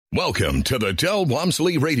Welcome to the Del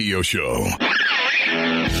Walmsley Radio Show.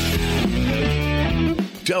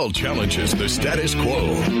 Del challenges the status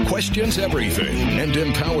quo, questions everything, and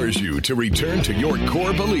empowers you to return to your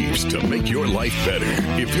core beliefs to make your life better.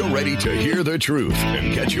 If you're ready to hear the truth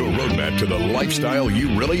and get your roadmap to the lifestyle you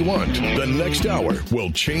really want, the next hour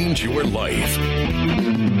will change your life.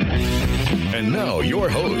 And now, your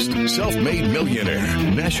host, self-made millionaire,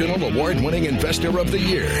 national award-winning investor of the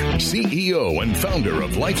year, CEO and founder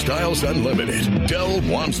of Lifestyles Unlimited, Del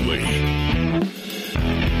Walmsley.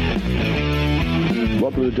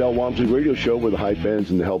 Welcome to the Del Walmsley Radio Show, where the hype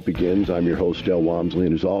ends and the help begins. I'm your host, Del Walmsley,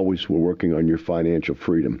 and as always, we're working on your financial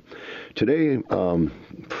freedom. Today,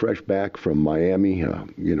 fresh back from Miami,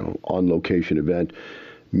 on-location event,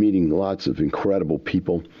 meeting lots of incredible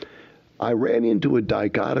people. I ran into a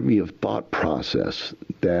dichotomy of thought process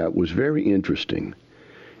that was very interesting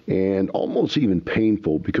and almost even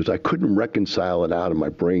painful because I couldn't reconcile it out of my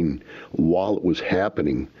brain while it was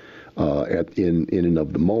happening in and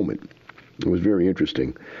of the moment. It was very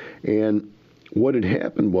interesting. And what had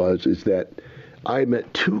happened is that I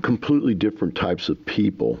met two completely different types of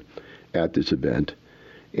people at this event.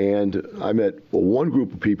 And I met one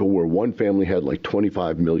group of people where one family had like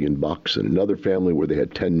 $25 million and another family where they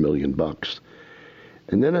had $10 million.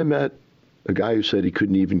 And then I met a guy who said he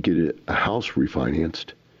couldn't even get a house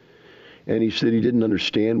refinanced. And he said he didn't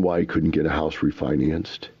understand why he couldn't get a house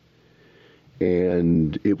refinanced.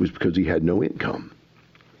 And it was because he had no income.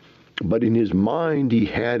 But in his mind, he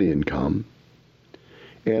had income.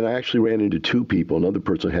 And I actually ran into two people. Another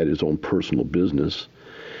person had his own personal business.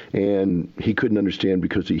 And he couldn't understand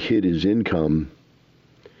because he hid his income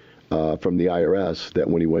from the IRS that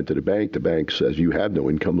when he went to the bank says, you have no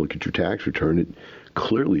income. Look at your tax return. It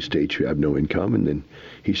clearly states you have no income. And then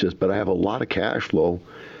he says, but I have a lot of cash flow.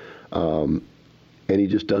 And he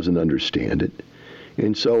just doesn't understand it.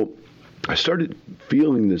 And so I started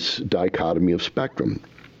feeling this dichotomy of spectrum.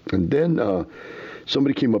 And then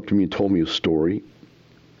somebody came up to me and told me a story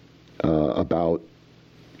about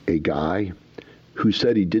a guy who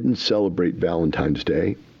said he didn't celebrate Valentine's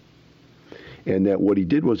Day, and that what he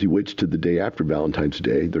did was he waits to the day after Valentine's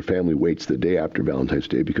Day. Their family waits the day after Valentine's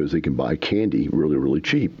Day because they can buy candy really, really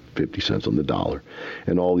cheap, 50 cents on the dollar,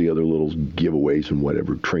 and all the other little giveaways and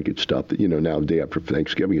whatever trinket stuff that, now the day after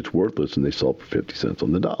Thanksgiving it's worthless and they sell it for 50 cents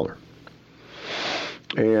on the dollar.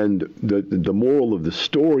 And the moral of the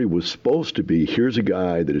story was supposed to be, here's a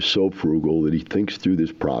guy that is so frugal that he thinks through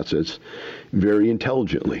this process very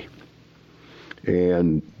intelligently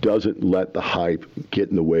and doesn't let the hype get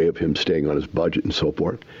in the way of him staying on his budget and so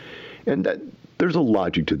forth. And that there's a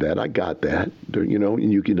logic to that. I got that,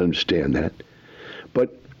 and you can understand that.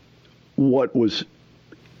 But what was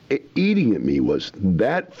eating at me was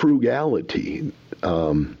that frugality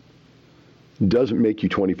doesn't make you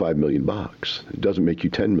 $25 million. It doesn't make you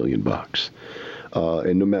 $10 million.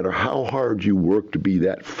 And no matter how hard you work to be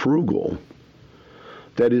that frugal,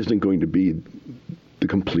 that isn't going to be the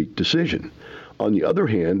complete decision. On the other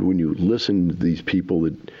hand, when you listen to these people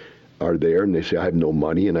that are there and they say, I have no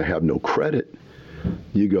money and I have no credit,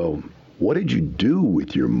 you go, what did you do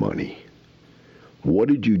with your money? What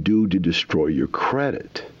did you do to destroy your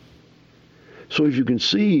credit? So as you can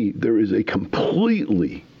see, there is a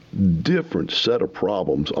completely different set of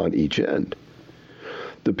problems on each end.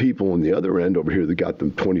 The people on the other end over here that got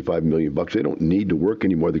them $25 million, they don't need to work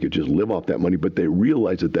anymore. They could just live off that money, but they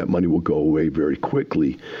realize that money will go away very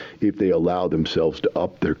quickly if they allow themselves to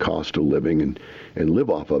up their cost of living and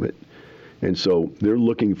live off of it. And so they're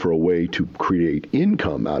looking for a way to create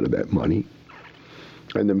income out of that money.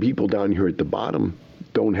 And then people down here at the bottom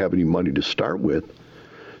don't have any money to start with.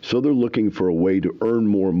 So they're looking for a way to earn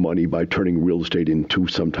more money by turning real estate into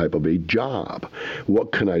some type of a job.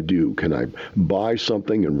 What can I do? Can I buy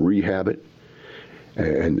something and rehab it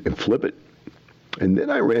and flip it? And then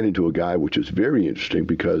I ran into a guy which is very interesting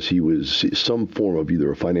because he was some form of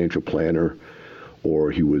either a financial planner or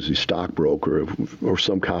he was a stockbroker or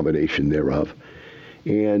some combination thereof.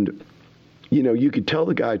 And, you could tell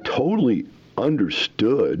the guy totally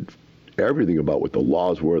understood everything about what the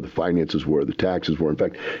laws were, the finances were, the taxes were. In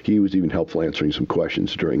fact, he was even helpful answering some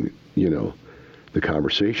questions during, the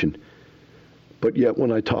conversation. But yet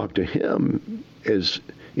when I talked to him, as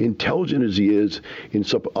intelligent as he is in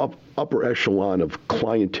some upper echelon of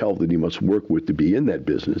clientele that he must work with to be in that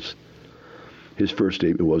business, his first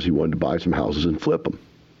statement was he wanted to buy some houses and flip them,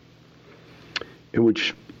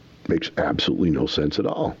 which makes absolutely no sense at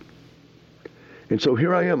all. And so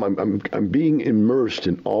here I am. I'm being immersed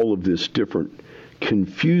in all of this different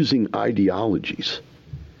confusing ideologies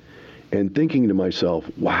and thinking to myself,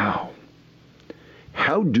 wow,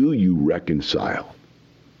 how do you reconcile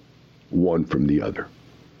one from the other.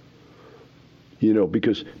 You know,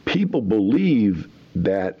 because people believe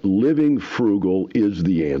that living frugal is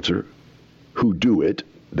the answer, who do it.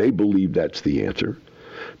 They believe that's the answer.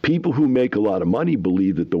 People who make a lot of money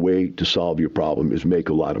believe that the way to solve your problem is make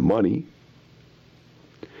a lot of money.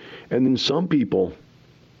 And then some people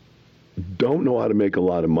don't know how to make a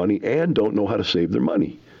lot of money and don't know how to save their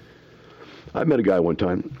money. I met a guy one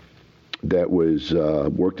time that was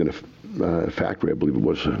worked in a factory, I believe it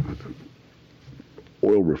was a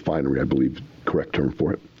oil refinery, I believe, correct term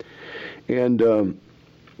for it. And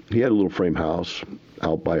he had a little frame house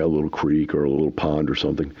out by a little creek or a little pond or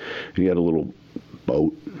something. He had a little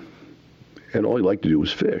boat, and all he liked to do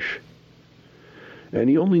was fish. And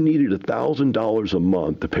he only needed $1,000 a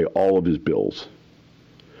month to pay all of his bills.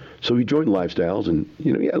 So he joined Lifestyles, and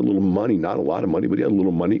he had a little money, not a lot of money, but he had a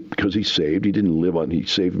little money because he saved. He didn't live on. He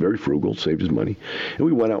saved very frugal, saved his money, and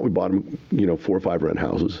we went out. We bought him, 4 or 5 rent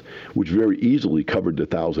houses, which very easily covered the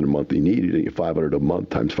 $1,000 a month he needed. $500 a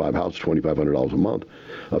month times 5 houses, $2,500 a month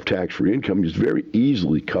of tax-free income. Just very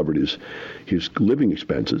easily covered his living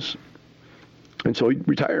expenses, and so he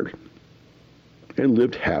retired and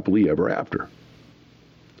lived happily ever after.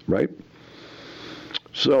 Right?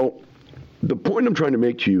 So the point I'm trying to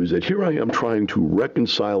make to you is that here I am trying to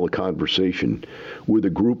reconcile a conversation with a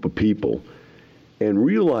group of people and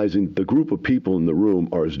realizing the group of people in the room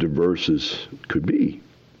are as diverse as could be.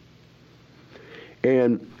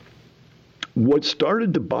 And what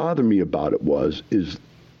started to bother me about it is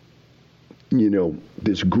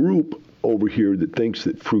this group over here that thinks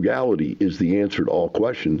that frugality is the answer to all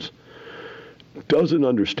questions doesn't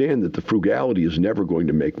understand that the frugality is never going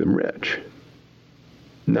to make them rich.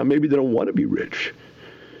 Now, maybe they don't want to be rich.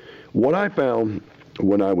 What I found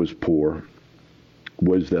when I was poor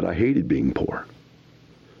was that I hated being poor.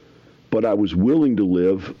 But I was willing to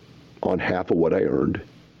live on half of what I earned.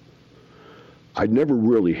 I never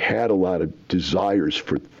really had a lot of desires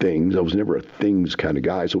for things. I was never a things kind of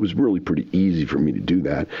guy, so it was really pretty easy for me to do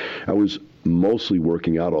that. I was mostly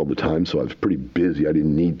working out all the time, so I was pretty busy. I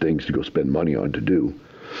didn't need things to go spend money on to do.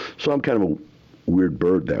 So I'm kind of a weird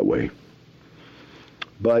bird that way.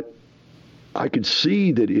 But I could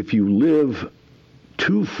see that if you live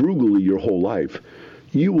too frugally your whole life,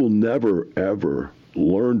 you will never, ever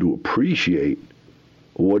learn to appreciate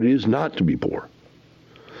what it is not to be poor.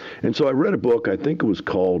 And so I read a book, I think it was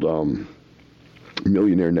called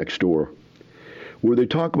Millionaire Next Door, where they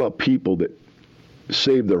talk about people that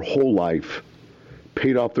saved their whole life,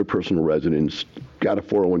 paid off their personal residence, got a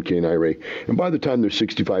 401k and IRA, and by the time they're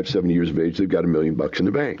 65, 70 years of age, they've got $1 million in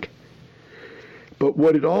the bank. But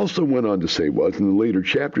what it also went on to say was, in the later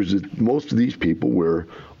chapters, that most of these people were,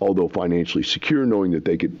 although financially secure, knowing that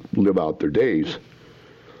they could live out their days,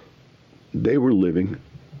 they were living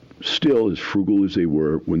still as frugal as they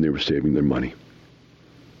were when they were saving their money.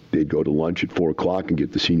 They'd go to lunch at 4 o'clock and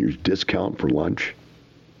get the seniors discount for lunch.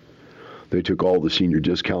 They took all the senior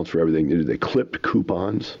discounts for everything. They clipped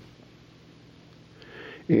coupons.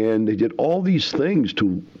 And they did all these things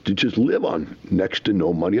to just live on next to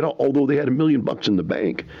no money at all. Although they had $1 million in the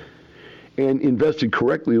bank and invested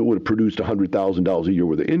correctly, it would have produced $100,000 a year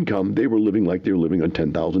worth of income. They were living like they were living on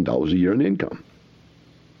 $10,000 a year in income,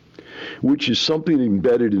 which is something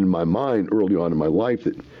embedded in my mind early on in my life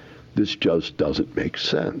that this just doesn't make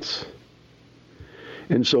sense.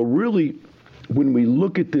 And so really, when we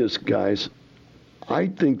look at this, guys, I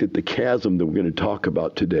think that the chasm that we're going to talk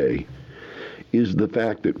about today is the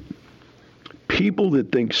fact that people that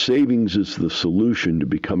think savings is the solution to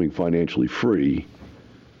becoming financially free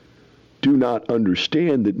do not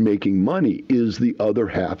understand that making money is the other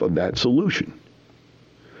half of that solution.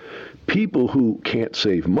 People who can't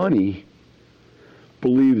save money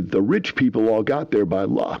believe that the rich people all got there by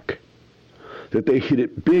luck, that they hit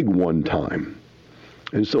it big one time.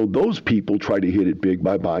 And so those people try to hit it big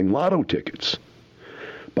by buying lotto tickets,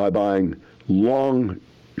 by buying long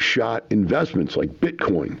shot investments like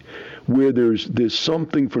Bitcoin, where there's this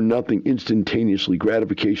something for nothing, instantaneously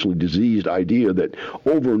gratificationally diseased idea that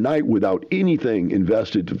overnight, without anything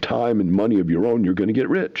invested of time and money of your own, you're going to get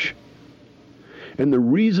rich. And the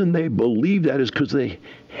reason they believe that is because they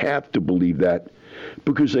have to believe that,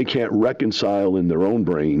 because they can't reconcile in their own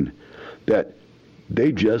brain that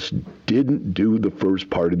they just didn't do the first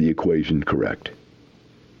part of the equation correct.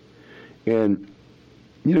 And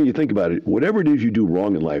you think about it, whatever it is you do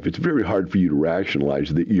wrong in life, it's very hard for you to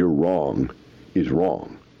rationalize that you're wrong is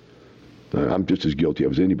wrong. I'm just as guilty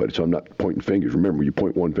as anybody, so I'm not pointing fingers. Remember, you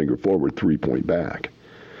point one finger forward, 3 point back.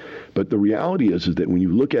 But the reality is that when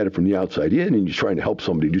you look at it from the outside in and you're trying to help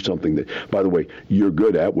somebody do something that, by the way, you're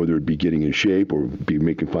good at, whether it be getting in shape or be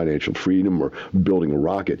making financial freedom or building a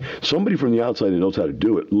rocket, somebody from the outside that knows how to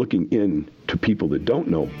do it, looking in to people that don't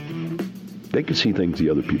know, they can see things the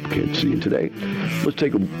other people can't see. And today, let's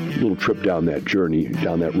take a little trip down that journey,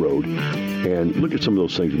 down that road, and look at some of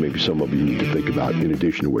those things that maybe some of you need to think about in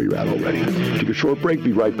addition to where you're at already. Take a short break.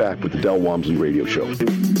 Be right back with the Del Walmsley Radio Show.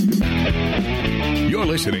 You're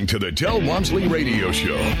listening to the Del Walmsley Radio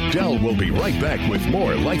Show. Del will be right back with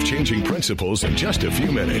more life-changing principles in just a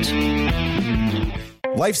few minutes.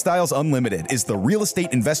 Lifestyles Unlimited is the real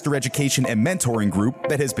estate investor education and mentoring group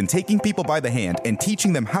that has been taking people by the hand and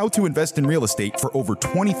teaching them how to invest in real estate for over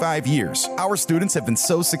 25 years. Our students have been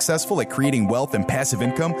so successful at creating wealth and passive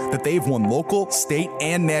income that they've won local, state,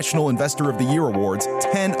 and national Investor of the Year awards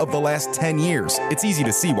 10 of the last 10 years. It's easy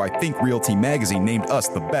to see why Think Realty magazine named us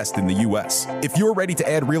the best in the U.S. If you're ready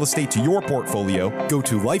to add real estate to your portfolio, go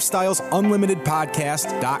to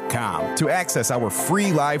lifestylesunlimitedpodcast.com to access our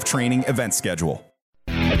free live training event schedule.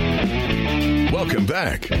 Welcome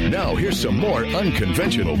back. Now here's some more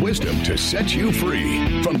unconventional wisdom to set you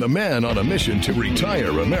free from the man on a mission to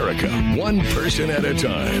retire America, one person at a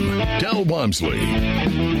time, Del Walmsley.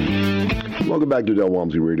 Welcome back to Del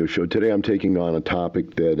Walmsley Radio Show. Today I'm taking on a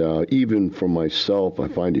topic that even for myself, I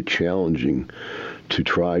find it challenging to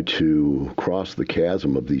try to cross the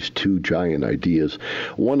chasm of these two giant ideas.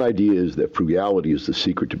 One idea is that frugality is the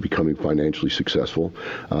secret to becoming financially successful.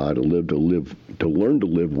 To learn to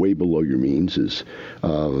live way below your means is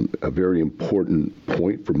a very important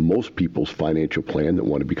point for most people's financial plan that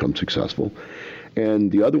want to become successful.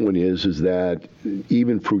 And the other one is that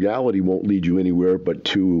even frugality won't lead you anywhere but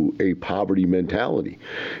to a poverty mentality.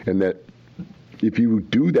 And that if you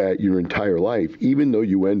do that your entire life, even though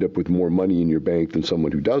you end up with more money in your bank than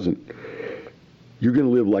someone who doesn't, you're going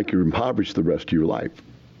to live like you're impoverished the rest of your life.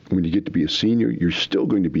 When you get to be a senior, you're still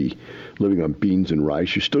going to be living on beans and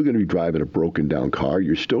rice. You're still going to be driving a broken down car.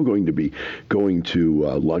 You're still going to be going to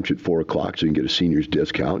lunch at 4 o'clock so you can get a senior's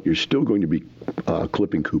discount. You're still going to be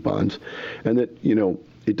clipping coupons. And that,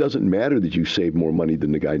 it doesn't matter that you save more money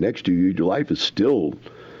than the guy next to you. Your life is still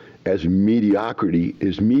as mediocre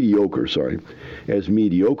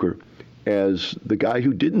as the guy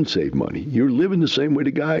who didn't save money. You're living the same way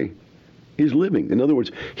the guy is living. In other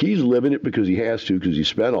words, he's living it because he has to, because he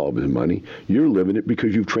spent all of his money. You're living it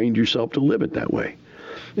because you've trained yourself to live it that way.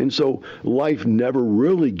 And so life never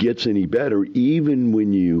really gets any better, even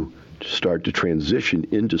when you start to transition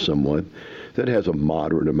into someone that has a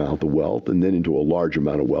moderate amount of wealth and then into a large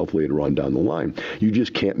amount of wealth later on down the line. You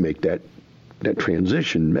just can't make that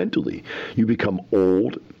transition mentally. You become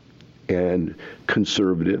old and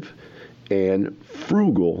conservative and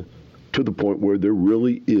frugal to the point where there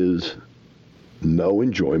really is no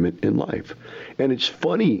enjoyment in life. And it's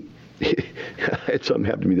funny, had something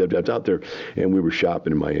happen to me that I was out there and we were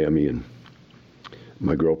shopping in Miami and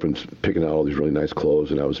my girlfriend's picking out all these really nice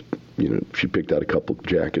clothes and I was, she picked out a couple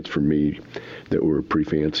jackets for me that were pretty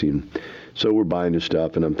fancy. And so we're buying this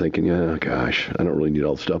stuff and I'm thinking, I don't really need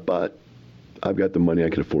all the stuff, but I've got the money, I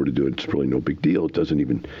can afford to do it. It's really no big deal. It doesn't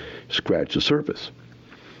even scratch the surface.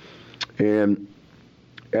 And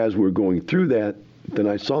as we're going through that, then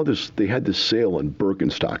I saw this, they had this sale on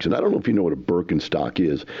Birkenstocks. And I don't know if you know what a Birkenstock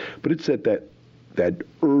is, but it's that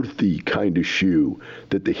earthy kind of shoe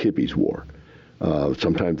that the hippies wore.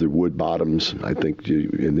 Sometimes they're wood bottoms, I think,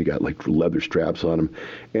 and they got like leather straps on them.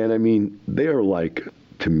 And I mean, they are like,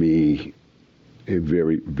 to me, a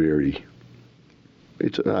very, very... I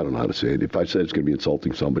don't know how to say it. If I said it's going to be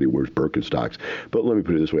insulting somebody who wears Birkenstocks. But let me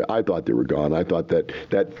put it this way. I thought they were gone. I thought that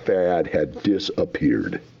fad had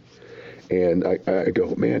disappeared. And I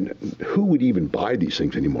go, man, who would even buy these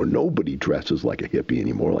things anymore? Nobody dresses like a hippie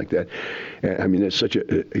anymore like that. And, I mean, it's such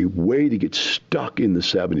a way to get stuck in the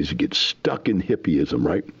 70s, to get stuck in hippieism,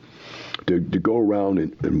 right? To go around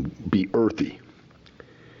and be earthy.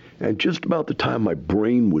 And just about the time my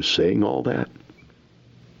brain was saying all that,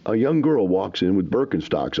 a young girl walks in with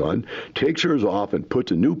Birkenstocks on, takes hers off, and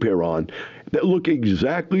puts a new pair on that look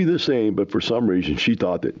exactly the same, but for some reason she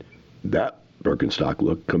thought that Birkenstock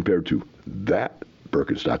look compared to that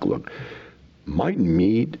Birkenstock look might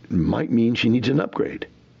mean she needs an upgrade.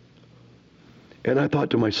 And I thought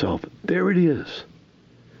to myself, there it is.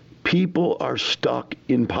 People are stuck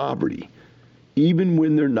in poverty, even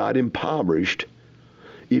when they're not impoverished.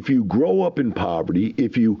 If you grow up in poverty,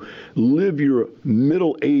 if you live your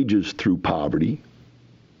middle ages through poverty,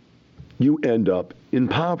 you end up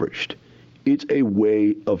impoverished. It's a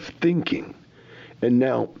way of thinking. And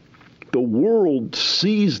now, the world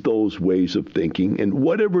sees those ways of thinking, and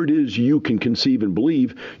whatever it is you can conceive and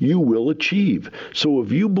believe, you will achieve. So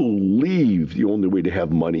if you believe the only way to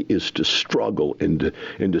have money is to struggle and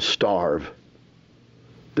to starve,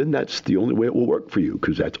 then that's the only way it will work for you,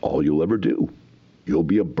 because that's all you'll ever do. You'll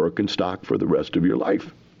be a Birkenstock for the rest of your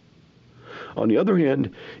life. On the other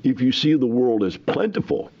hand, if you see the world as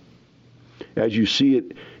plentiful, as you see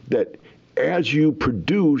it, that as you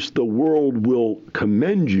produce, the world will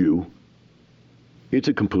commend you, it's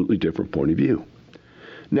a completely different point of view.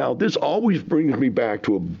 Now, this always brings me back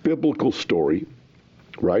to a biblical story,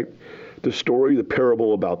 right? The story, the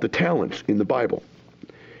parable about the talents in the Bible.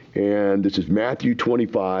 And this is Matthew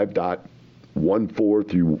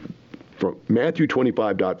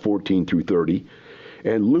 25.14 through 30,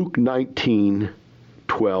 and Luke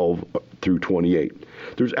 19:12 through 28.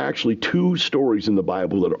 There's actually two stories in the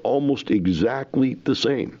Bible that are almost exactly the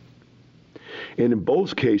same. And in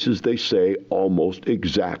both cases, they say almost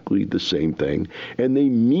exactly the same thing, and they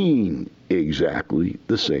mean exactly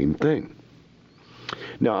the same thing.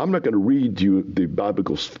 Now, I'm not going to read you the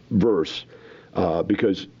biblical verse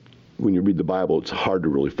because when you read the Bible, it's hard to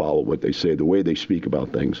really follow what they say, the way they speak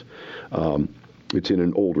about things. It's in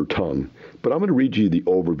an older tongue. But I'm going to read you the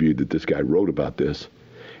overview that this guy wrote about this,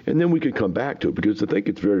 and then we can come back to it, because I think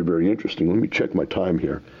it's very, very interesting. Let me check my time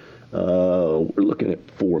here. We're looking at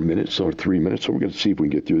 4 minutes or 3 minutes, so we're going to see if we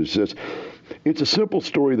can get through this. It says, it's a simple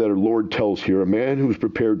story that our Lord tells here. A man who is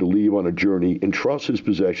prepared to leave on a journey entrusts his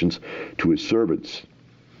possessions to his servants.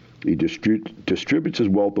 He distributes his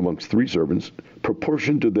wealth amongst 3 servants,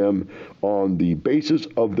 proportioned to them on the basis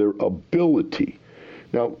of their ability.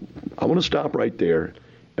 Now, I want to stop right there,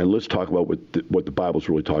 and let's talk about what the Bible's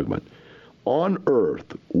really talking about. On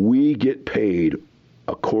earth, we get paid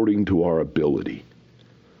according to our ability.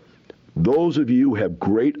 Those of you who have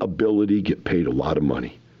great ability get paid a lot of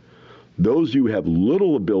money. Those of you who have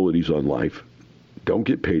little abilities on life don't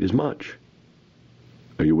get paid as much.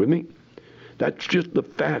 Are you with me? That's just the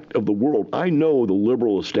fact of the world. I know the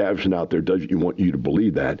liberal establishment out there doesn't want you to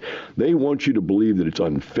believe that. They want you to believe that it's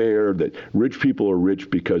unfair, that rich people are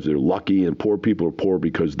rich because they're lucky and poor people are poor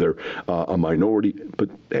because they're a minority.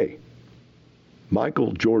 But hey,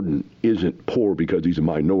 Michael Jordan isn't poor because he's a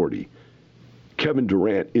minority. Kevin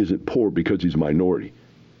Durant isn't poor because he's a minority.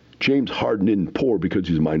 James Harden isn't poor because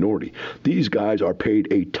he's a minority. These guys are paid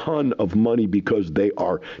a ton of money because they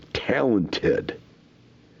are talented.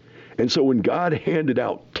 And so when God handed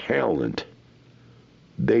out talent,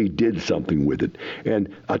 they did something with it.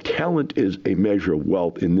 And a talent is a measure of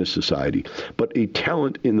wealth in this society. But a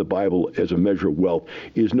talent in the Bible as a measure of wealth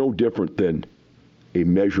is no different than a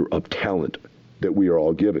measure of talent that we are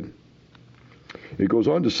all given. It goes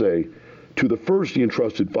on to say, to the first he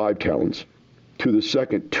entrusted 5 talents, to the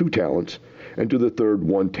second 2 talents, and to the third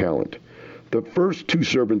 1 talent. The first 2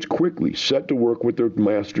 servants quickly set to work with their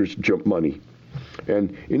master's money.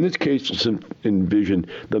 And in this case, envision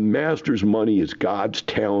the master's money is God's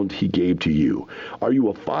talent he gave to you. Are you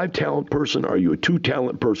a 5-talent person? Are you a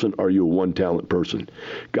 2-talent person? Are you a 1-talent person?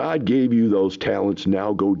 God gave you those talents.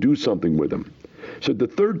 Now go do something with them. So the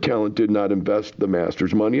third talent did not invest the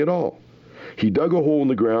master's money at all. He dug a hole in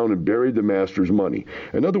the ground and buried the master's money.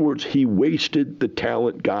 In other words, he wasted the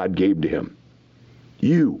talent God gave to him.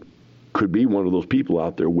 You could be one of those people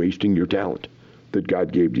out there wasting your talent that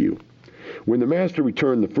God gave to you. When the master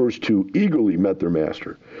returned, the first 2 eagerly met their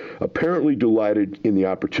master, apparently delighted in the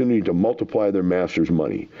opportunity to multiply their master's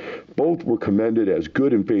money. Both were commended as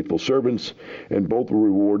good and faithful servants, and both were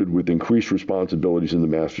rewarded with increased responsibilities in the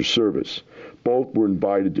master's service. Both were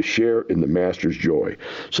invited to share in the master's joy.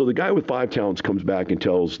 So the guy with 5 talents comes back and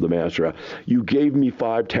tells the master, you gave me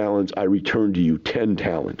 5 talents, I returned to you 10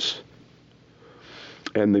 talents.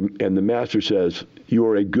 And the master says, you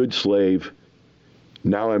are a good slave.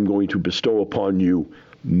 Now I'm going to bestow upon you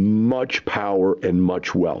much power and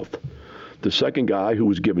much wealth. The second guy, who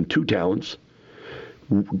was given 2 talents,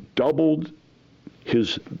 doubled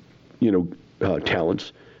his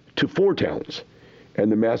talents to 4 talents.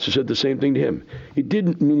 And the master said the same thing to him. It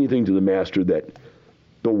didn't mean anything to the master that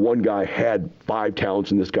the one guy had 5 talents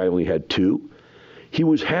and this guy only had 2. He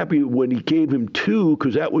was happy when he gave him 2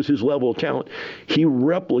 because that was his level of talent. He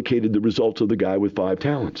replicated the results of the guy with 5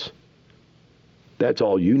 talents. That's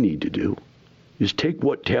all you need to do, is take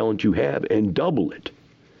what talent you have and double it.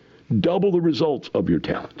 Double the results of your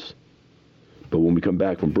talents. But when we come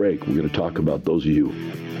back from break, we're going to talk about those of you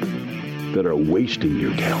that are wasting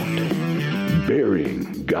your talent,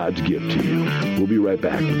 burying God's gift to you. We'll be right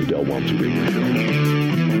back with the Del Walmsley Radio Show.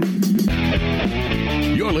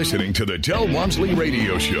 You're You're listening to the Del Walmsley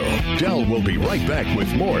Radio Show. Del will be right back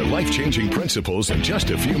with more life-changing principles in just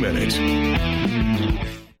a few minutes.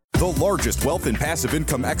 The largest wealth and passive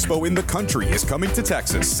income expo in the country is coming to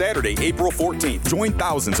Texas Saturday, April 14th. Join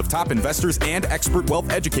thousands of top investors and expert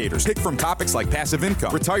wealth educators. Pick from topics like passive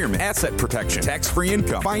income, retirement, asset protection, tax-free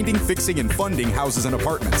income, finding, fixing, and funding houses and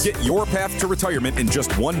apartments. Get your path to retirement in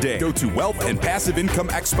just one day. Go to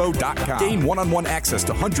wealthandpassiveincomeexpo.com. Gain one-on-one access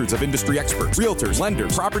to hundreds of industry experts, realtors,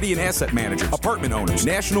 lenders, property and asset managers, apartment owners,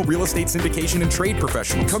 national real estate syndication and trade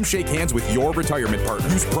professionals. Come shake hands with your retirement partner.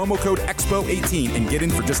 Use promo code EXPO18 and get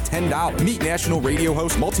in for just $10. Meet national radio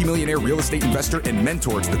host, multimillionaire real estate investor, and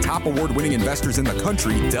mentor to the top award-winning investors in the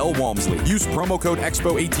country, Del Walmsley. Use promo code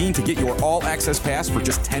EXPO18 to get your all-access pass for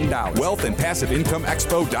just $10.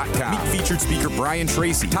 Wealthandpassiveincomeexpo.com. Meet featured speaker Brian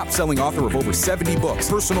Tracy, top-selling author of over 70 books,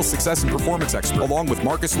 personal success and performance expert, along with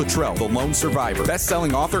Marcus Luttrell, the lone survivor,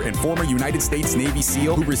 best-selling author and former United States Navy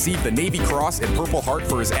SEAL who received the Navy Cross and Purple Heart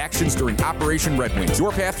for his actions during Operation Red Wings.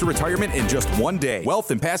 Your path to retirement in just one day.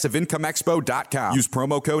 Wealthandpassiveincomeexpo.com. Use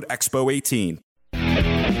promo code EXPO18.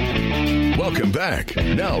 Welcome back.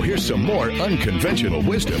 Now here's some more unconventional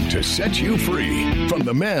wisdom to set you free from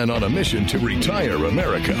the man on a mission to retire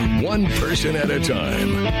America, one person at a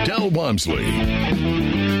time, Del Walmsley.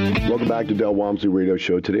 Welcome back to Del Walmsley Radio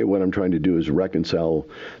Show. Today what I'm trying to do is reconcile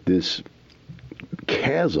this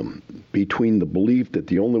chasm between the belief that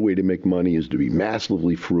the only way to make money is to be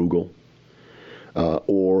massively frugal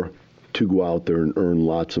or to go out there and earn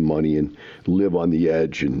lots of money and live on the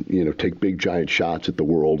edge and, take big giant shots at the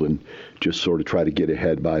world and just sort of try to get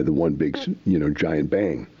ahead by the one big, giant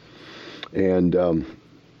bang. And,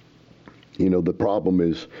 the problem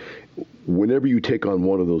is whenever you take on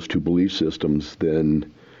one of those two belief systems,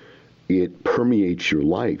 then it permeates your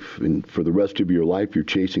life. And for the rest of your life, you're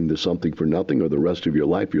chasing the something for nothing, or the rest of your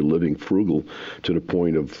life, you're living frugal to the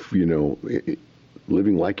point of,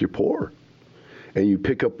 living like you're poor. And you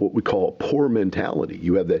pick up what we call a poor mentality.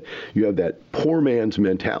 You have that poor man's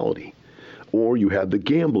mentality, or you have the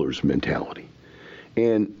gambler's mentality.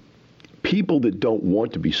 And people that don't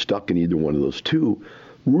want to be stuck in either one of those two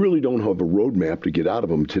really don't have a roadmap to get out of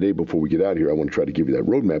them. Today, before we get out of here, I want to try to give you that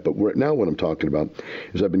roadmap. But right now what I'm talking about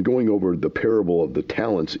is I've been going over the parable of the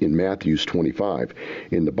talents in Matthew 25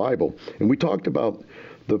 in the Bible. And we talked about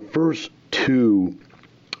the first two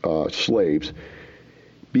slaves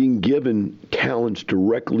being given talents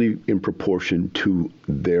directly in proportion to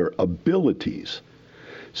their abilities.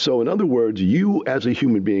 So in other words, you as a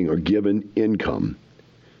human being are given income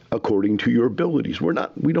according to your abilities.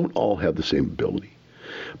 We don't all have the same ability.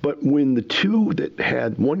 But when the two that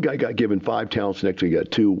had, one guy got given 5 talents, next guy got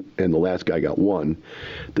 2, and the last guy got 1,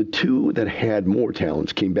 the two that had more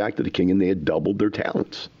talents came back to the king and they had doubled their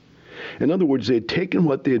talents. In other words, they had taken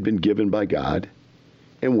what they had been given by God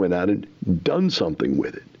and went out and done something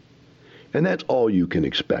with it. And that's all you can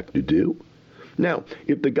expect to do. Now,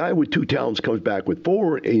 if the guy with 2 talents comes back with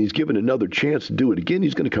 4 and he's given another chance to do it again,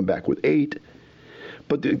 he's going to come back with 8.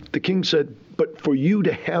 But the king said, but for you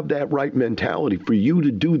to have that right mentality, for you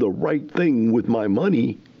to do the right thing with my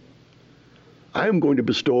money, I am going to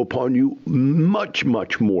bestow upon you much,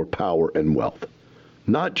 much more power and wealth.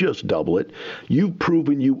 Not just double it. You've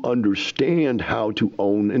proven you understand how to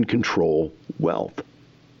own and control wealth.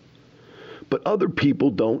 But other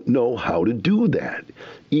people don't know how to do that.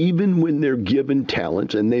 Even when they're given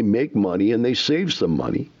talents and they make money and they save some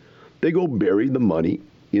money, they go bury the money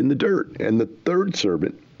in the dirt. And the third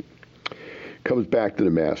servant comes back to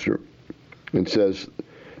the master and says,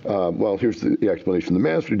 here's the explanation. The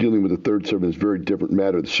master dealing with the third servant is a very different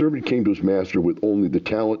matter. The servant came to his master with only the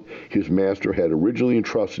talent his master had originally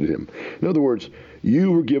entrusted him. In other words,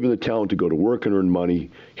 you were given the talent to go to work and earn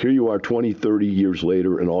money. Here you are 20, 30 years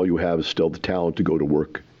later, and all you have is still the talent to go to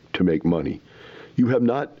work to make money. You have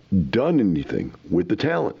not done anything with the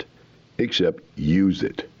talent except use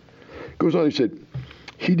it. Goes on, he said,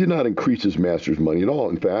 he did not increase his master's money at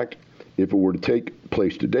all. In fact, if it were to take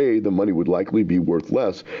place today, the money would likely be worth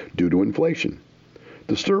less due to inflation.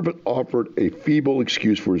 The servant offered a feeble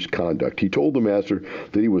excuse for his conduct. He told the master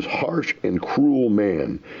that he was a harsh and cruel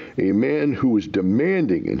man, a man who was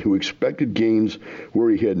demanding and who expected gains where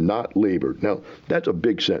he had not labored. Now, that's a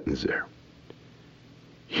big sentence there.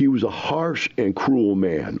 He was a harsh and cruel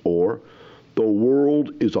man, or the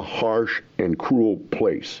world is a harsh and cruel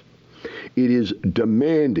place. It is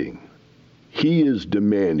demanding. He is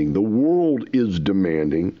demanding. The world is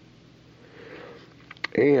demanding.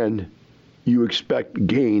 And you expect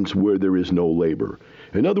gains where there is no labor.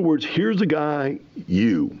 In other words, here's a guy,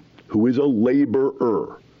 you, who is a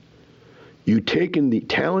laborer. You've taken the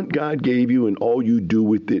talent God gave you, and all you do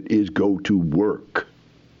with it is go to work.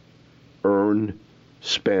 earn,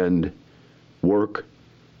 spend, work,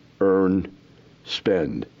 earn,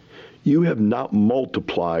 spend. You have not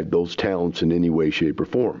multiplied those talents in any way, shape, or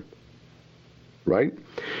form. Right?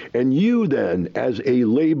 And you then, as a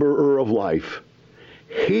laborer of life,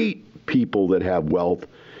 hate people that have wealth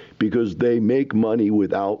because they make money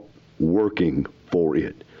without working for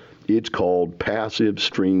it. It's called passive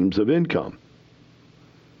streams of income.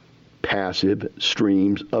 Passive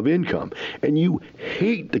streams of income. And you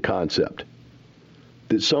hate the concept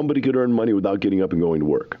that somebody could earn money without getting up and going to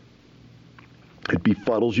work. It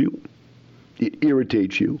befuddles you. It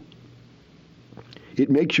irritates you. It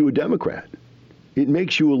makes you a Democrat. It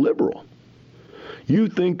makes you a liberal. You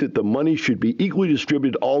think that the money should be equally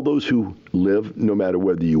distributed to all those who live, no matter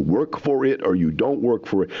whether you work for it or you don't work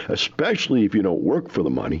for it, especially if you don't work for the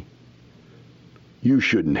money. You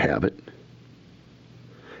shouldn't have it.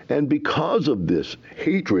 And because of this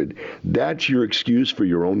hatred, that's your excuse for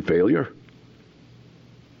your own failure?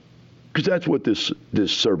 Because that's what this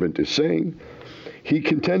servant is saying. He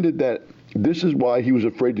contended that this is why he was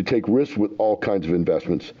afraid to take risks with all kinds of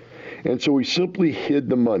investments. And so he simply hid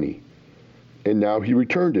the money. And now he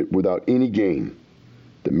returned it without any gain.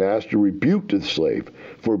 The master rebuked the slave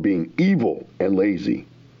for being evil and lazy.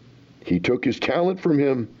 He took his talent from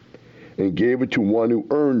him and gave it to one who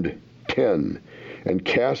earned 10, and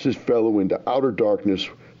cast his fellow into outer darkness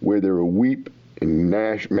where they will weep and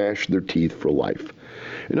gnash their teeth for life.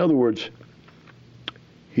 In other words,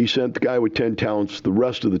 he sent the guy with 10 talents, the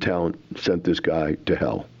rest of the talent sent this guy to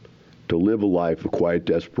hell, to live a life of quiet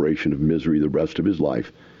desperation, of misery the rest of his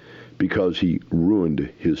life, because he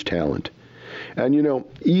ruined his talent. And you know,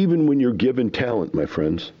 even when you're given talent, my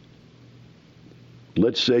friends,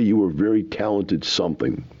 let's say you were very talented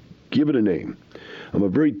something. Give it a name. I'm a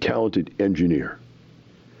very talented engineer.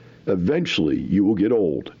 Eventually, you will get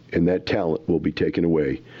old, and that talent will be taken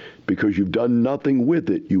away. Because you've done nothing with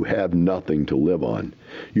it, you have nothing to live on.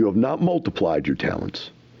 You have not multiplied your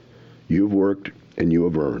talents. You have worked, and you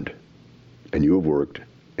have earned. And you have worked,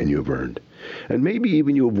 and you have earned. And maybe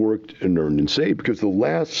even you have worked and earned and saved, because the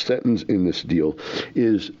last sentence in this deal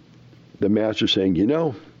is the master saying, you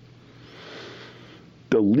know,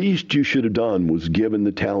 the least you should have done was given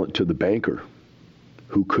the talent to the banker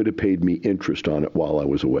who could have paid me interest on it while I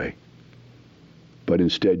was away. But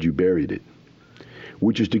instead you buried it,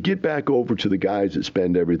 which is to get back over to the guys that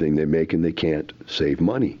spend everything they make and they can't save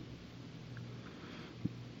money.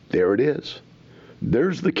 There it is.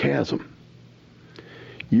 There's the chasm.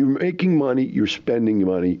 You're making money, you're spending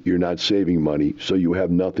money, you're not saving money, so you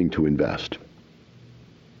have nothing to invest.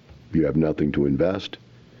 You have nothing to invest.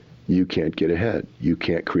 You can't get ahead. You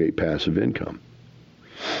can't create passive income.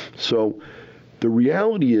 So the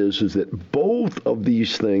reality is that both of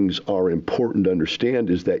these things are important to understand,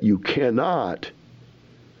 is that you cannot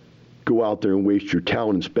go out there and waste your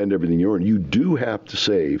talent and spend everything you earn. You do have to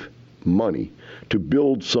save money to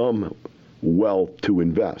build some wealth to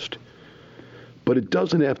invest. But it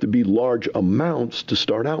doesn't have to be large amounts to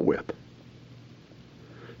start out with.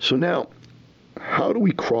 So now, how do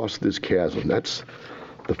we cross this chasm? That's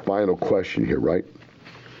the final question here, right?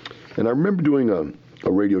 And I remember doing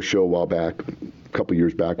a radio show a while back, a couple of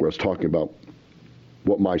years back, where I was talking about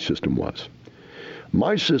what my system was.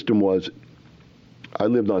 My system was, I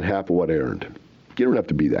lived on half of what I earned. You don't have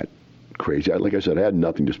to be that crazy. Like I said, I had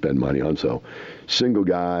nothing to spend money on, so single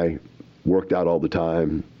guy, worked out all the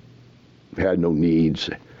time, had no needs,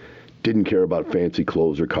 didn't care about fancy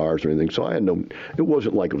clothes or cars or anything. So I had it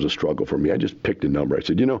wasn't like it was a struggle for me. I just picked a number. I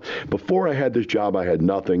said, you know, before I had this job, I had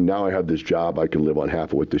nothing. Now I have this job. I can live on half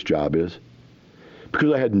of what this job is.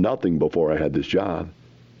 Because I had nothing before I had this job.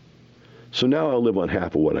 So now I'll live on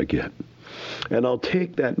half of what I get. And I'll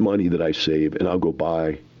take that money that I save and I'll go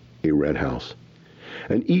buy a rent house.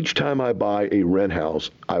 And each time I buy a rent house,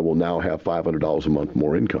 I will now have $500 a month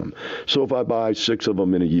more income. So if I buy 6 of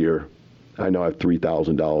them in a year, I now have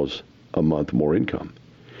 $3,000 a month more income.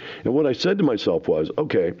 And what I said to myself was,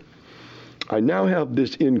 okay, I now have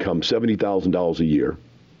this income, $70,000 a year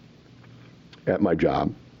at my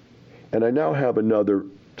job, and I now have another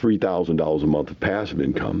 $3,000 a month of passive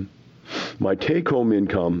income. My take-home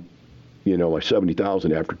income, you know, my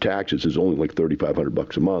 $70,000 after taxes is only like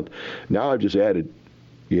 $3,500 a month. Now I've just added,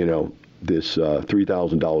 you know, this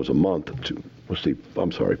 $3,000 a month to,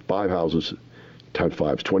 5 houses times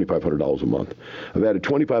 5 is $2,500 a month. I've added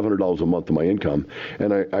 $2,500 a month to my income,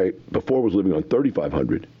 and I before was living on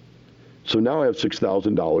 $3,500. So now I have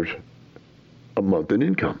 $6,000 a month in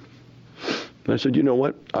income. And I said, you know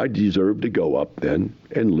what? I deserve to go up then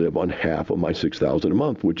and live on half of my $6,000 a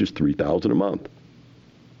month, which is $3,000 a month.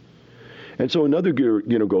 And so another year,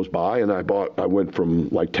 goes by, and I went from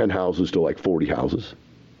like 10 houses to like 40 houses.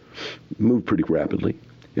 Moved pretty rapidly.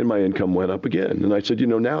 And my income went up again. And I said,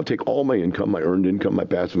 now take all my income, my earned income, my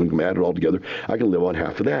passive income, add it all together. I can live on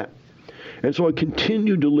half of that. And so I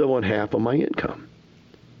continued to live on half of my income.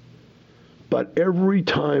 But every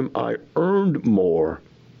time I earned more,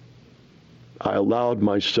 I allowed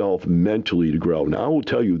myself mentally to grow. Now, I will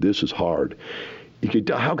tell you, this is hard.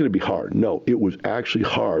 How could it be hard? No, it was actually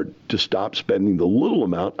hard to stop spending the little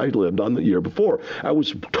amount I lived on the year before. I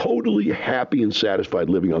was totally happy and satisfied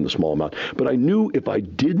living on the small amount. But I knew if I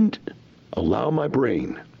didn't allow my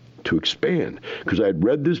brain to expand, because I had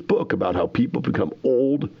read this book about how people become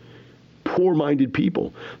old, poor-minded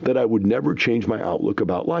people, that I would never change my outlook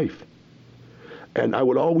about life. And I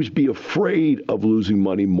would always be afraid of losing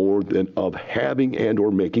money more than of having and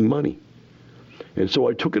or making money. And so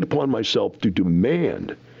I took it upon myself to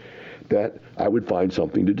demand that I would find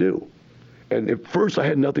something to do. And at first I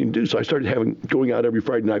had nothing to do, so I started going out every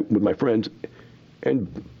Friday night with my friends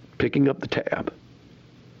and picking up the tab.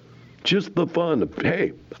 Just the fun of,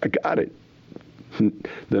 hey, I got it.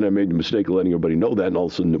 Then I made the mistake of letting everybody know that, and all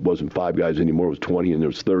of a sudden it wasn't 5 guys anymore, it was 20, and there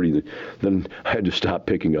was 30. Then I had to stop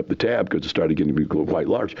picking up the tab because it started getting to be quite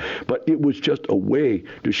large. But it was just a way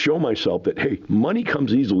to show myself that, hey, money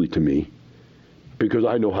comes easily to me because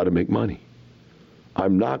I know how to make money.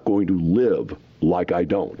 I'm not going to live like I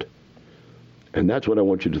don't. And that's what I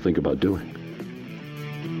want you to think about doing.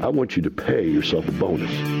 I want you to pay yourself a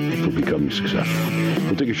bonus for becoming successful.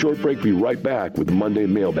 We'll take a short break. Be right back with the Monday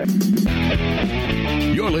Mailbag.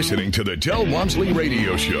 You're listening to the Del Walmsley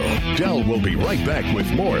Radio Show. Del will be right back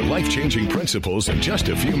with more life-changing principles in just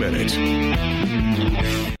a few minutes.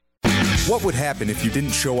 What would happen if you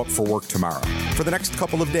didn't show up for work tomorrow? For the next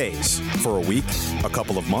couple of days? For a week? A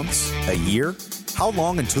couple of months? A year? How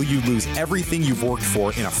long until you lose everything you've worked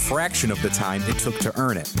for in a fraction of the time it took to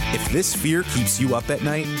earn it? If this fear keeps you up at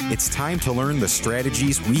night, it's time to learn the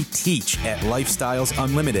strategies we teach at Lifestyles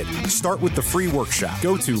Unlimited. Start with the free workshop.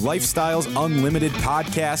 Go to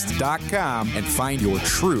lifestylesunlimitedpodcast.com and find your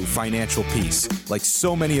true financial peace, like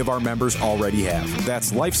so many of our members already have.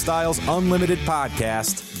 That's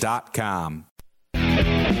lifestylesunlimitedpodcast.com.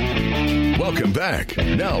 Welcome back.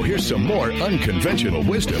 Now here's some more unconventional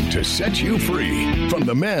wisdom to set you free from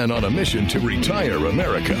the man on a mission to retire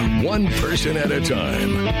America, one person at a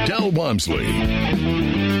time, Del Walmsley.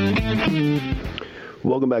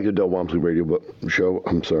 Welcome back to the Del Walmsley Radio Show.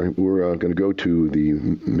 We're going to go to the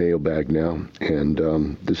mailbag now. And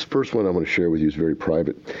this first one I want to share with you is very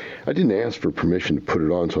private. I didn't ask for permission to put it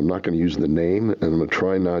on, so I'm not going to use the name. And I'm going to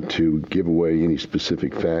try not to give away any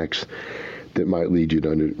specific facts that might lead you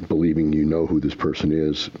to believing you know who this person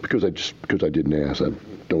is, because I didn't ask. I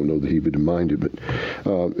don't know that he would have minded. But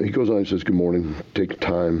he goes on and says, "Good morning.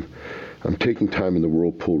 I'm taking time in the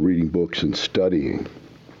whirlpool, reading books and studying.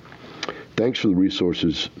 Thanks for the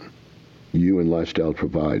resources you and Lifestyle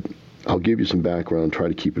provide. I'll give you some background, try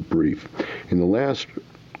to keep it brief. In the last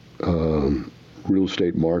real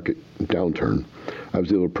estate market downturn, I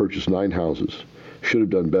was able to purchase 9 houses. Should have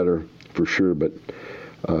done better for sure, but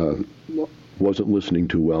wasn't listening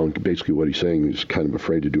too well. And basically what he's saying is kind of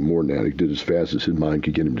afraid to do more than that. He did as fast as his mind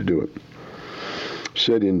could get him to do it.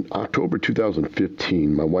 Said in October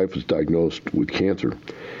 2015, my wife was diagnosed with cancer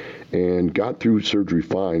and got through surgery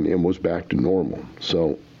fine and was back to normal.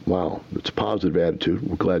 So, wow, it's a positive attitude.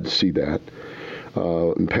 We're glad to see that.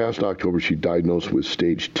 In past October, she diagnosed with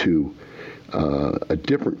stage 2, a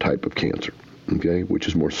different type of cancer, okay, which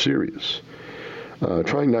is more serious.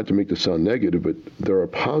 Trying not to make this sound negative, but there are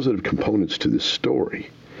positive components to this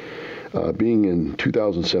story. Being in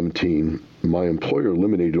 2017, my employer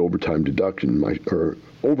eliminated overtime deduction,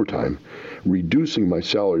 overtime, reducing my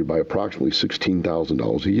salary by approximately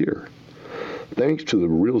 $16,000 a year. Thanks to the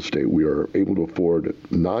real estate, we are able to afford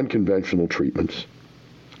non-conventional treatments,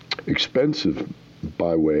 expensive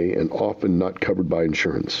by way and often not covered by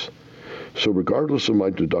insurance. So regardless of my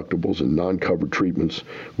deductibles and non-covered treatments,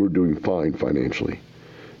 we're doing fine financially.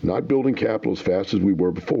 Not building capital as fast as we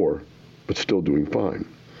were before, but still doing fine.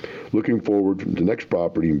 Looking forward to the next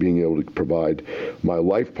property and being able to provide my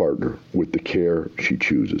life partner with the care she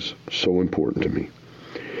chooses. So important to me.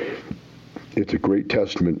 It's a great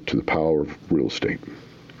testament to the power of real estate.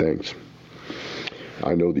 Thanks.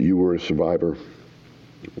 I know that you were a survivor.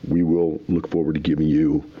 We will look forward to giving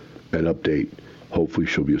you an update. Hopefully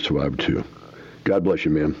she'll be a survivor too. God bless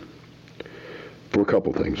you, man. For a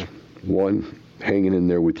couple things. One, hanging in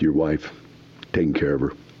there with your wife, taking care of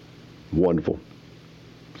her. Wonderful.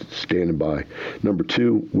 Standing by. Number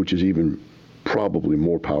 2, which is even probably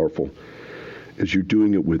more powerful, is you're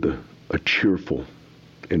doing it with a cheerful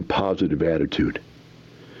and positive attitude.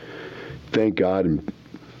 Thank God and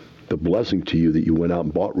the blessing to you that you went out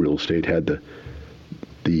and bought real estate, had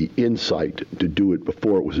the insight to do it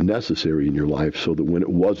before it was necessary in your life, so that when it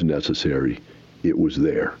was necessary, it was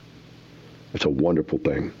there. It's a wonderful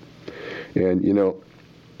thing. And, you know,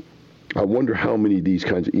 I wonder how many of these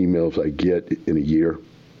kinds of emails I get in a year.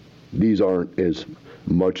 These aren't as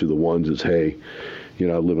much of the ones as, hey, you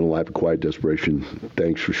know, I live in a life of quiet desperation.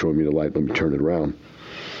 Thanks for showing me the light. Let me turn it around.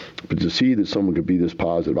 But to see that someone could be this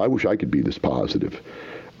positive, I wish I could be this positive.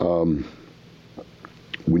 When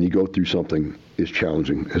you go through something as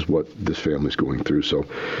challenging as what this family's going through. So,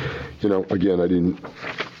 you know, again, I didn't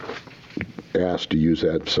ask to use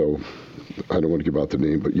that, so I don't want to give out the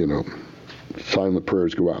name, but, you know, silent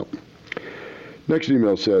prayers go out. Next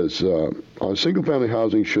email says, on single-family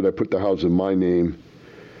housing, should I put the house in my name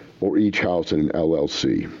or each house in an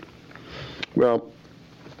LLC? Well,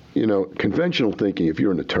 you know, conventional thinking, if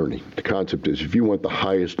you're an attorney, the concept is if you want the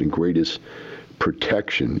highest and greatest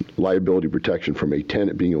protection, liability protection from a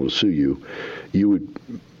tenant being able to sue you, you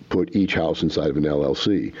would put each house inside of an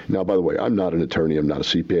LLC. Now, by the way, I'm not an attorney, I'm not a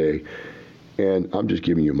CPA, and I'm just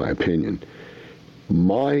giving you my opinion.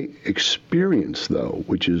 My experience, though,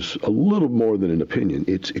 which is a little more than an opinion,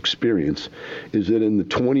 it's experience, is that in the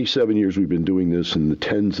 27 years we've been doing this, and the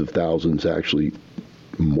tens of thousands, actually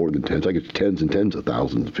more than tens, I get tens and tens of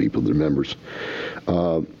thousands of people that are members,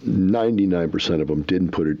 99% of them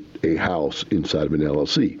didn't put a house inside of an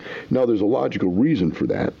LLC. Now, there's a logical reason for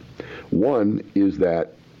that. One is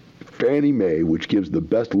that Fannie Mae, which gives the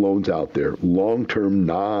best loans out there, long-term,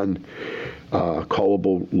 non-callable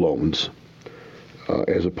loans,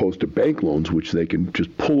 as opposed to bank loans, which they can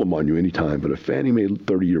just pull them on you anytime. But a Fannie Mae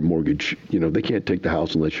 30-year mortgage, you know, they can't take the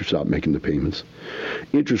house unless you stop making the payments.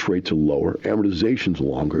 Interest rates are lower. Amortization's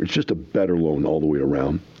longer. It's just a better loan all the way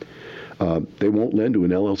around. They won't lend to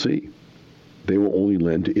an LLC. They will only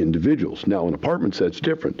lend to individuals. Now, in apartments, that's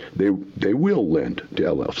different. They will lend to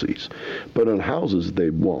LLCs. But on houses,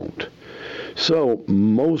 they won't. So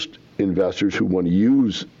most investors who want to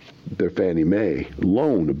use their Fannie Mae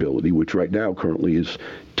loan ability, which right now currently is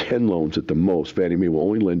 10 loans at the most. Fannie Mae will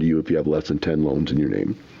only lend to you if you have less than 10 loans in your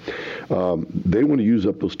name. They want to use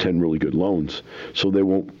up those 10 really good loans, so they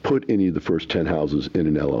won't put any of the first 10 houses in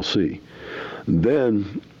an LLC.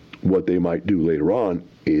 Then what they might do later on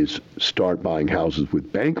is start buying houses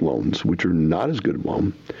with bank loans, which are not as good a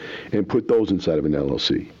loan, and put those inside of an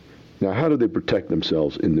LLC. Now, how do they protect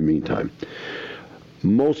themselves in the meantime?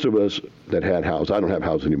 Most of us that had houses, I don't have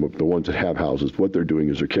houses anymore, but the ones that have houses, what they're doing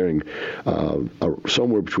is they're carrying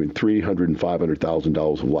somewhere between $300,000 and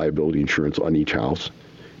 $500,000 of liability insurance on each house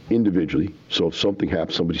individually. So if something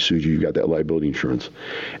happens, somebody sues you, you got that liability insurance.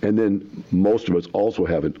 And then most of us also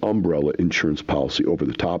have an umbrella insurance policy over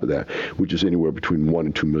the top of that, which is anywhere between $1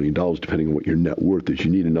 and $2 million, depending on what your net worth is. You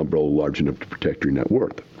need an umbrella large enough to protect your net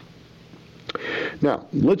worth. Now,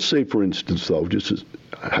 let's say, for instance, though, just as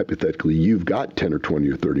hypothetically, you've got $10 or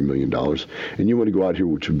 $20 or $30 million, and you want to go out here,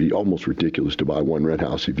 which would be almost ridiculous to buy one rent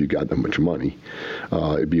house if you got that much money.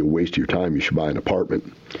 It'd be a waste of your time. You should buy an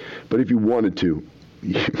apartment. But if you wanted to,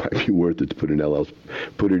 it might be worth it to put it in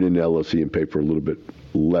LLC and pay for a little bit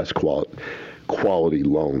less quality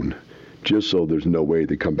loan, just so there's no way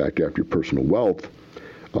they come back after your personal wealth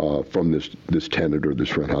from this tenant or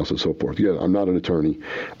this rent house and so forth. Yeah, I'm not an attorney.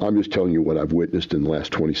 I'm just telling you what I've witnessed in the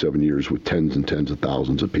last 27 years with tens and tens of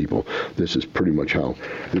thousands of people. This is pretty much how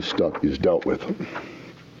this stuff is dealt with.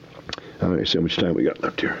 All right, see how much time we got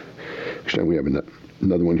left here. Next time we have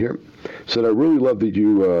another one here. Said, I really love that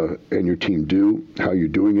you and your team do, how you're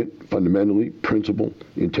doing it, fundamentally, principle,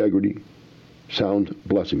 integrity, sound,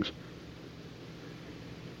 blessings.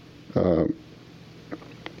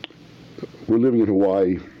 We're living in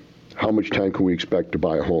Hawaii. How much time can we expect to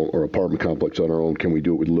buy a home or apartment complex on our own? Can we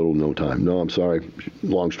do it with little or no time? No, I'm sorry.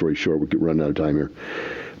 Long story short, we're running out of time here.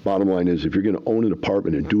 Bottom line is, if you're going to own an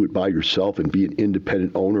apartment and do it by yourself and be an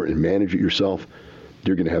independent owner and manage it yourself,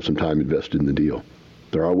 you're going to have some time invested in the deal.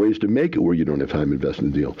 There are ways to make it where you don't have time invested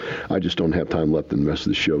in the deal. I just don't have time left in the rest of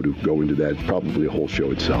the show to go into that. It's probably a whole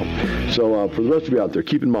show itself. So for the rest of you out there,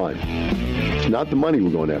 keep in mind, it's not the money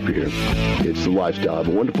we're going after here. It's the lifestyle.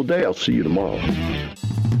 Have a wonderful day. I'll see you tomorrow.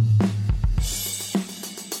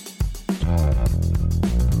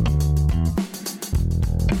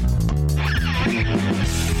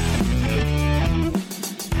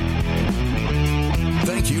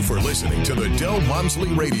 for listening to the Del Walmsley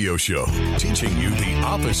Radio Show, teaching you the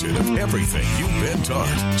opposite of everything you've been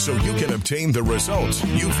taught so you can obtain the results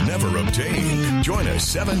you've never obtained. Join us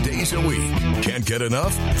 7 days a week. Can't get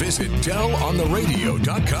enough? Visit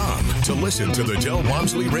DelOnTheRadio.com to listen to the Del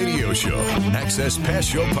Walmsley Radio Show, access past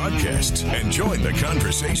show podcasts, and join the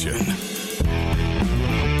conversation.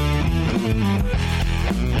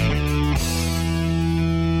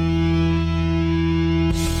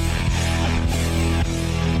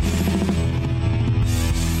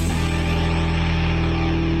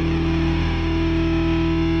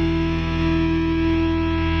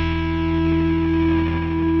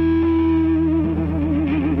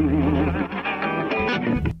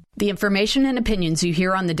 The information and opinions you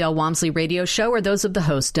hear on the Del Walmsley Radio Show are those of the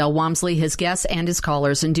host, Del Walmsley, his guests, and his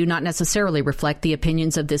callers, and do not necessarily reflect the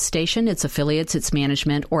opinions of this station, its affiliates, its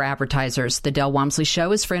management, or advertisers. The Del Walmsley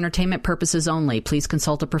Show is for entertainment purposes only. Please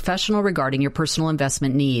consult a professional regarding your personal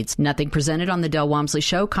investment needs. Nothing presented on the Del Walmsley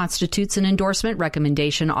Show constitutes an endorsement,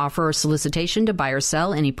 recommendation, offer, or solicitation to buy or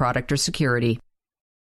sell any product or security.